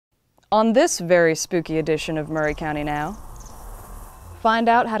On this very spooky edition of Maury County Now, find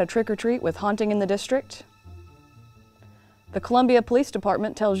out how to trick-or-treat with haunting in the district. The Columbia Police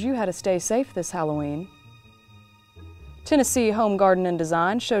Department tells you how to stay safe this Halloween. Tennessee Home Garden and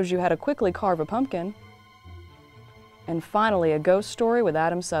Design shows you how to quickly carve a pumpkin. And finally, a ghost story with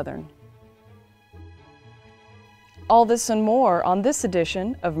Adam Southern. All this and more on this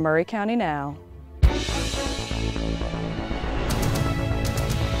edition of Maury County Now.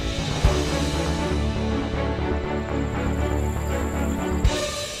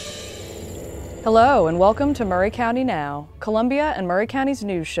 Hello and welcome to Maury County Now, Columbia and Maury County's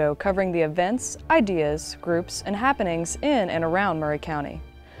news show covering the events, ideas, groups, and happenings in and around Maury County.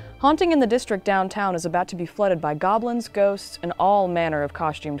 Haunting in the district downtown is about to be flooded by goblins, ghosts, and all manner of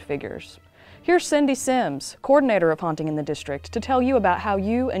costumed figures. Here's Cindy Sims, coordinator of Haunting in the district, to tell you about how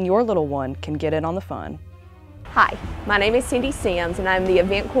you and your little one can get in on the fun. Hi, my name is Cindy Sims and I'm the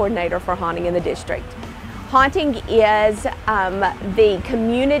event coordinator for Haunting in the district. Haunting is the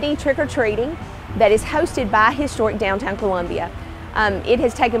community trick-or-treating that is hosted by historic downtown Columbia. It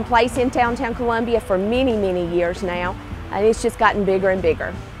has taken place in downtown Columbia for many, many years now, and it's just gotten bigger and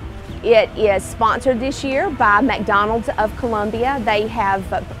bigger. It is sponsored this year by McDonald's of Columbia. They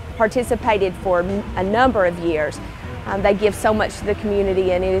have participated for a number of years. They give so much to the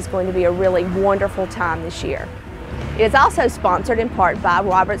community, and it is going to be a really wonderful time this year. It is also sponsored in part by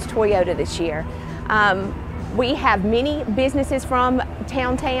Roberts Toyota this year. We have many businesses from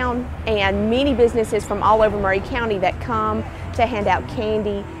downtown and many businesses from all over Maury County that come to hand out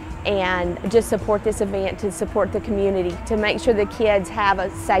candy and just support this event, to support the community, to make sure the kids have a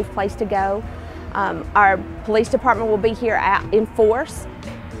safe place to go. Our police department will be here in force.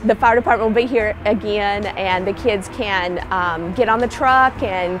 The fire department will be here again, and the kids can get on the truck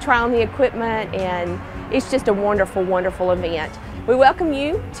and try on the equipment, and it's just a wonderful, wonderful event. We welcome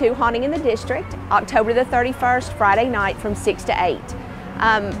you to Haunting in the District, October the 31st, Friday night from 6 to 8.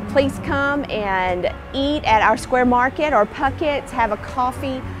 Please come and eat at our Square Market or Puckett's, have a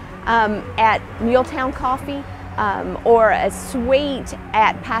coffee at Muletown Coffee, or a sweet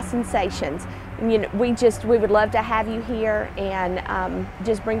at Pie Sensations. You know, we would love to have you here, and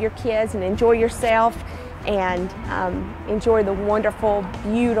just bring your kids and enjoy yourself and enjoy the wonderful,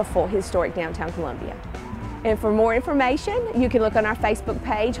 beautiful, historic downtown Columbia. And for more information, you can look on our Facebook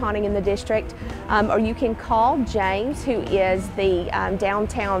page, Haunting in the District, or you can call Jaynes, who is the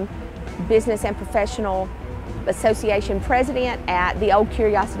Downtown Business and Professional Association President at the Old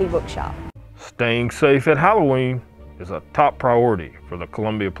Curiosity Bookshop. Staying safe at Halloween is a top priority for the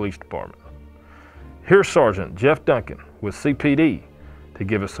Columbia Police Department. Here's Sergeant Jeff Duncan with CPD to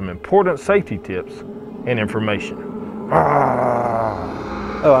give us some important safety tips and information.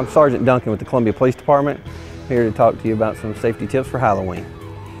 Oh, I'm Sergeant Duncan with the Columbia Police Department, here to talk to you about some safety tips for Halloween.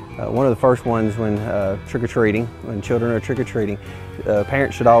 One of the first ones when trick-or-treating, when children are trick-or-treating,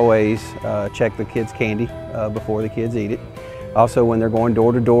 parents should always check the kids' candy before the kids eat it. Also, when they're going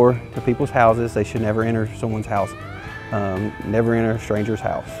door to door to people's houses, they should never enter someone's house. Never enter a stranger's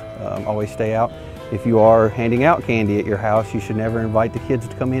house. Always stay out. If you are handing out candy at your house, you should never invite the kids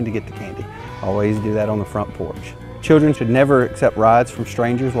to come in to get the candy. Always do that on the front porch. Children should never accept rides from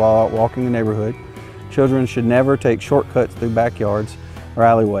strangers while out walking the neighborhood. Children should never take shortcuts through backyards or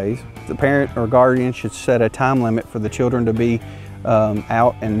alleyways. The parent or guardian should set a time limit for the children to be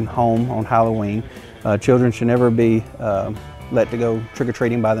out and home on Halloween. Children should never be let to go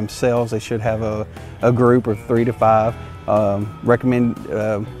trick-or-treating by themselves. They should have a group of 3 to 5. Recommend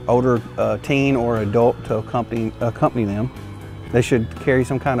older teen or adult to accompany them. They should carry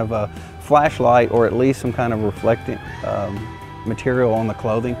some kind of a flashlight or at least some kind of reflectant material on the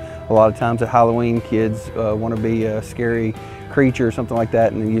clothing. A lot of times at Halloween, kids want to be a scary creature or something like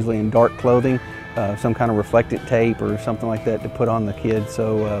that, and they're usually in dark clothing. Some kind of reflectant tape or something like that to put on the kids,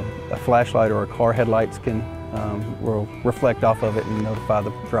 so a flashlight or a car headlights will reflect off of it and notify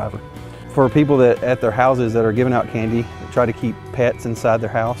the driver. For people that at their houses that are giving out candy, try to keep pets inside their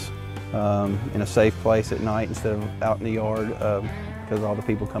house in a safe place at night instead of out in the yard, because of all the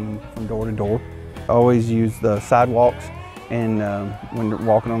people coming from door to door. Always use the sidewalks, and when they're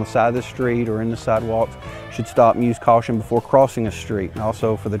walking on the side of the street or in the sidewalks, should stop and use caution before crossing a street. And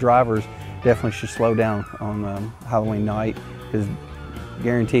also for the drivers, definitely should slow down on Halloween night, because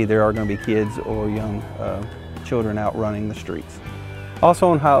guaranteed there are going to be kids or young children out running the streets. Also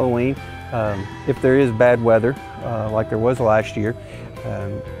on Halloween, if there is bad weather, like there was last year,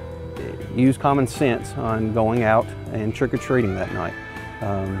 use common sense on going out and trick-or-treating that night.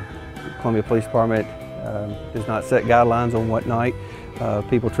 Columbia Police Department does not set guidelines on what night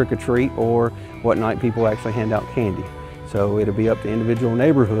people trick-or-treat or what night people actually hand out candy. So it'll be up to individual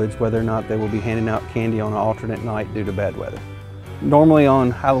neighborhoods whether or not they will be handing out candy on an alternate night due to bad weather. Normally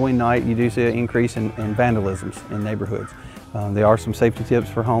on Halloween night you do see an increase in vandalisms in neighborhoods. There are some safety tips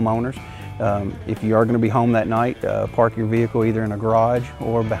for homeowners. If you are going to be home that night, park your vehicle either in a garage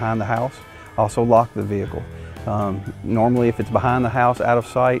or behind the house. Also lock the vehicle. Normally if it's behind the house, out of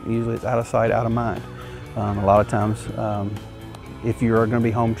sight, usually it's out of sight, out of mind. A lot of times if you are going to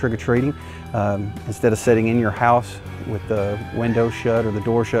be home trick-or-treating, instead of sitting in your house with the window shut or the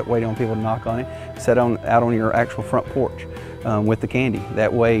door shut waiting on people to knock on it, sit out on your actual front porch with the candy.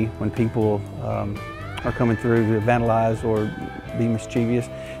 That way when people are coming through to vandalize or be mischievous,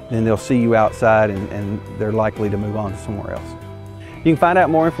 then they'll see you outside and they're likely to move on to somewhere else. You can find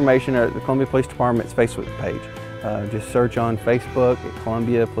out more information at the Columbia Police Department's Facebook page. Just search on Facebook at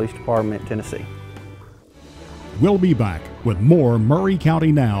Columbia Police Department, Tennessee. We'll be back with more Maury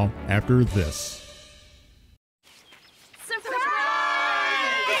County Now after this.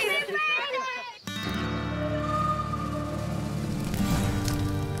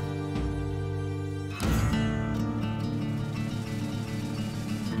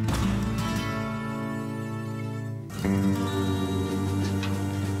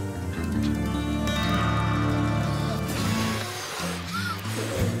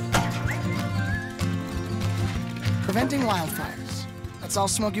 Preventing wildfires. That's all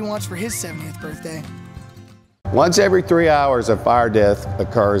Smokey wants for his 70th birthday. Once every 3 hours, a fire death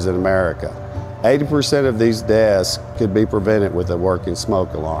occurs in America. 80% of these deaths could be prevented with a working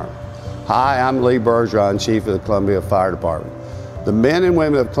smoke alarm. Hi, I'm Lee Bergeron, Chief of the Columbia Fire Department. The men and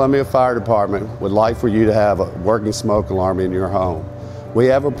women of Columbia Fire Department would like for you to have a working smoke alarm in your home. We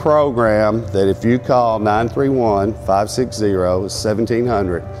have a program that if you call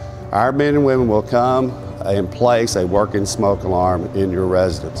 931-560-1700, our men and women will come and place a working smoke alarm in your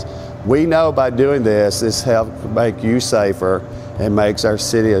residence. We know by doing this helps make you safer and makes our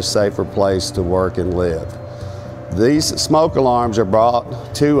city a safer place to work and live. These smoke alarms are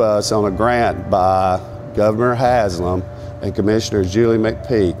brought to us on a grant by Governor Haslam and Commissioner Julie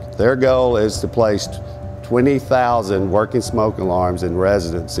McPeak. Their goal is to place 20,000 working smoke alarms in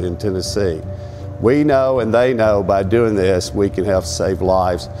residents in Tennessee. We know and they know by doing this we can help save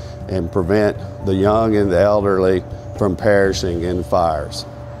lives and prevent the young and the elderly from perishing in fires.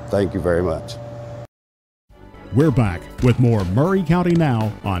 Thank you very much. We're back with more Maury County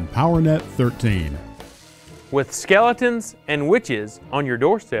Now on PowerNet 13. With skeletons and witches on your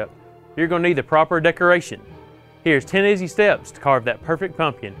doorstep, you're going to need the proper decoration. Here's 10 easy steps to carve that perfect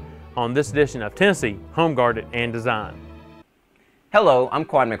pumpkin on this edition of Tennessee Home Garden and Design. Hello, I'm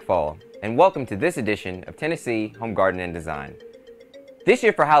Quan McFall, and welcome to this edition of Tennessee Home Garden and Design. This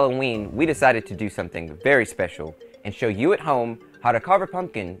year for Halloween, we decided to do something very special and show you at home how to carve a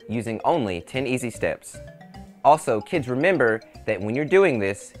pumpkin using only 10 easy steps. Also, kids, remember that when you're doing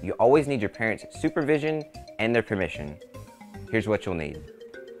this, you always need your parents' supervision and their permission. Here's what you'll need.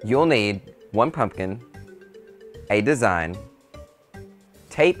 You'll need one pumpkin, a design,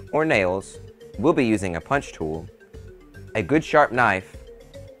 tape or nails. We'll be using a punch tool, a good sharp knife.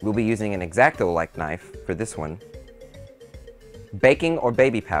 We'll be using an X-Acto-like knife for this one, baking or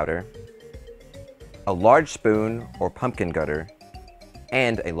baby powder, a large spoon or pumpkin gutter,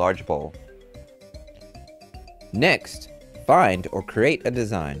 and a large bowl. Next, find or create a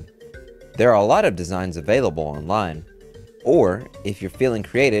design. There are a lot of designs available online, or if you're feeling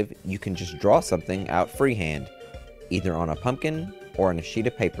creative, you can just draw something out freehand, either on a pumpkin or on a sheet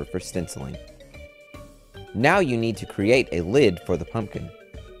of paper for stenciling. Now you need to create a lid for the pumpkin.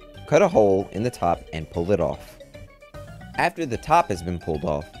 Cut a hole in the top and pull it off. After the top has been pulled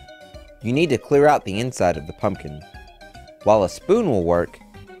off, you need to clear out the inside of the pumpkin. While a spoon will work,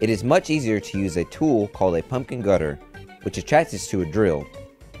 it is much easier to use a tool called a pumpkin gutter, which attaches to a drill.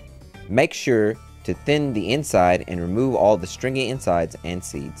 Make sure to thin the inside and remove all the stringy insides and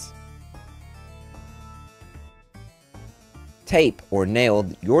seeds. Tape or nail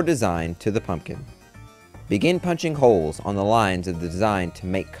your design to the pumpkin. Begin punching holes on the lines of the design to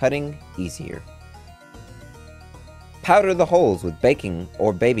make cutting easier. Powder the holes with baking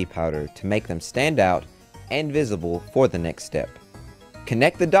or baby powder to make them stand out and visible for the next step.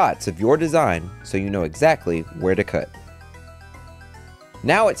 Connect the dots of your design so you know exactly where to cut.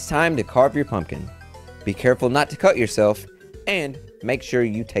 Now it's time to carve your pumpkin. Be careful not to cut yourself and make sure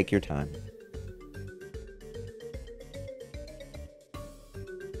you take your time.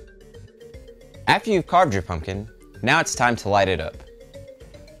 After you've carved your pumpkin, now it's time to light it up.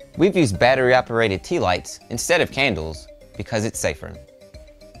 We've used battery-operated tea lights instead of candles because it's safer.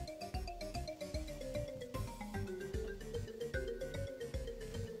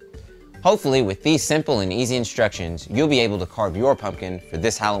 Hopefully, with these simple and easy instructions, you'll be able to carve your pumpkin for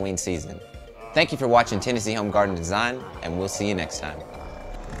this Halloween season. Thank you for watching Tennessee Home Garden Design, and we'll see you next time.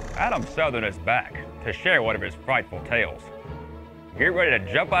 Adam Southern is back to share one of his frightful tales. Get ready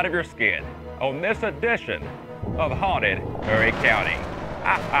to jump out of your skin on this edition of Haunted Maury County.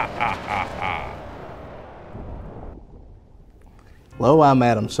 Ha ha ha ha ha. Hello, I'm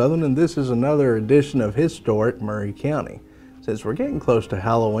Adam Southern, and this is another edition of Historic Maury County. Since we're getting close to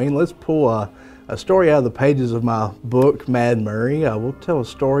Halloween, let's pull a story out of the pages of my book, Mad Maury. We'll tell a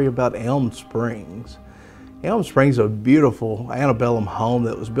story about Elm Springs. Elm Springs is a beautiful antebellum home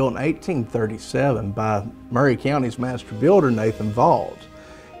that was built in 1837 by Maury County's master builder, Nathan Vaught.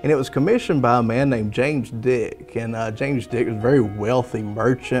 And it was commissioned by a man named James Dick. And James Dick was a very wealthy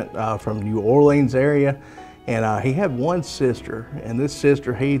merchant from New Orleans area. And he had one sister, and this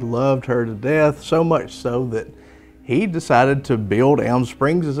sister, he loved her to death, so much so that he decided to build Elm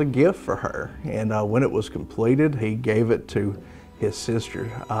Springs as a gift for her. And when it was completed, he gave it to his sister,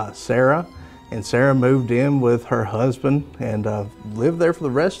 Sarah. And Sarah moved in with her husband and lived there for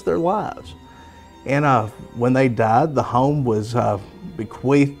the rest of their lives. And when they died, the home was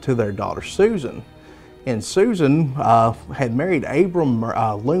bequeathed to their daughter, Susan. And Susan had married Abram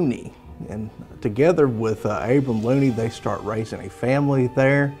Looney. And together with Abram Looney, they start raising a family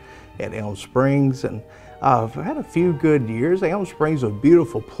there at Elm Springs. And I've had a few good years. Elm Springs is a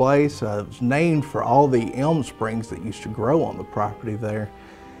beautiful place. It was named for all the elm springs that used to grow on the property there.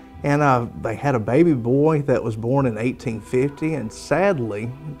 And they had a baby boy that was born in 1850, and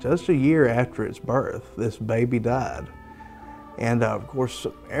sadly, just a year after its birth, this baby died. And of course,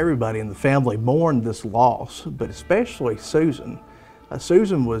 everybody in the family mourned this loss, but especially Susan.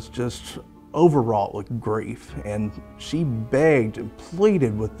 Susan was just overwrought with grief, and she begged and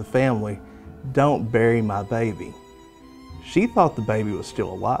pleaded with the family, "Don't bury my baby." She thought the baby was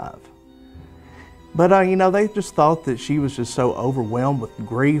still alive. But you know, they just thought that she was just so overwhelmed with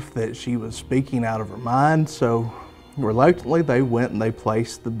grief that she was speaking out of her mind. So reluctantly, they went and they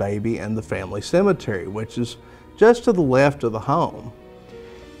placed the baby in the family cemetery, which is just to the left of the home.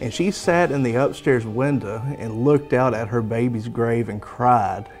 And she sat in the upstairs window and looked out at her baby's grave and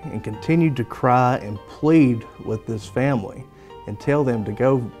cried, and continued to cry and plead with this family and tell them to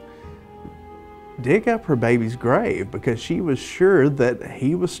go dig up her baby's grave, because she was sure that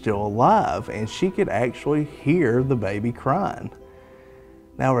he was still alive and she could actually hear the baby crying.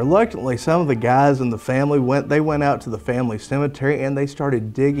 Now, reluctantly, some of the guys in the family went out to the family cemetery and they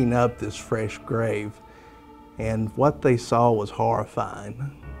started digging up this fresh grave. And what they saw was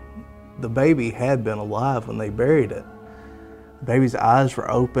horrifying. The baby had been alive when they buried it. The baby's eyes were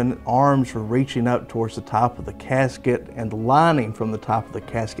open, arms were reaching up towards the top of the casket, and the lining from the top of the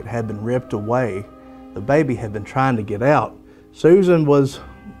casket had been ripped away. The baby had been trying to get out. Susan was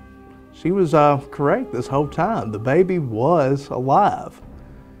correct this whole time. The baby was alive.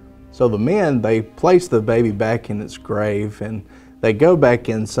 So the men, they placed the baby back in its grave, and they go back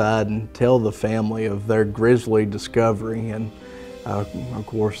inside and tell the family of their grisly discovery. And of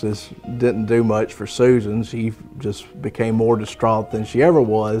course, this didn't do much for Susan. She just became more distraught than she ever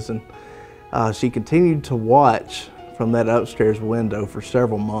was, and she continued to watch from that upstairs window for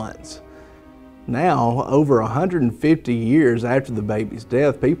several months. Now, over 150 years after the baby's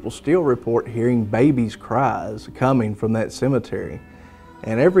death, people still report hearing babies' cries coming from that cemetery.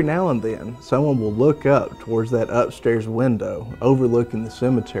 And every now and then, someone will look up towards that upstairs window overlooking the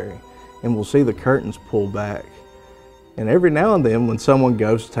cemetery, and will see the curtains pull back. And every now and then, when someone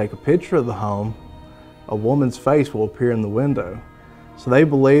goes to take a picture of the home, a woman's face will appear in the window. So they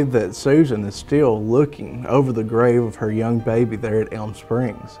believe that Susan is still looking over the grave of her young baby there at Elm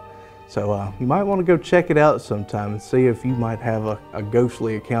Springs. So you might want to go check it out sometime and see if you might have a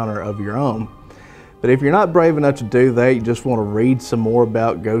ghostly encounter of your own. But if you're not brave enough to do that, you just want to read some more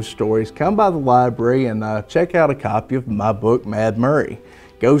about ghost stories, come by the library and check out a copy of my book, Mad Maury,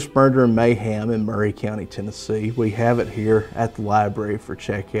 Ghost Murder and Mayhem in Maury County, Tennessee. We have it here at the library for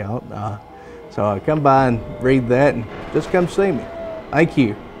checkout. So come by and read that, and just come see me. Thank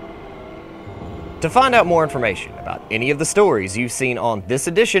you. To find out more information about any of the stories you've seen on this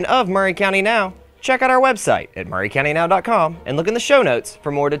edition of Maury County Now, check out our website at maurycountynow.com and look in the show notes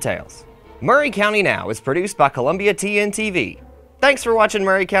for more details. Maury County Now is produced by Columbia TNTV. Thanks for watching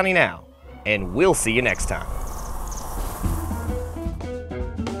Maury County Now, and we'll see you next time.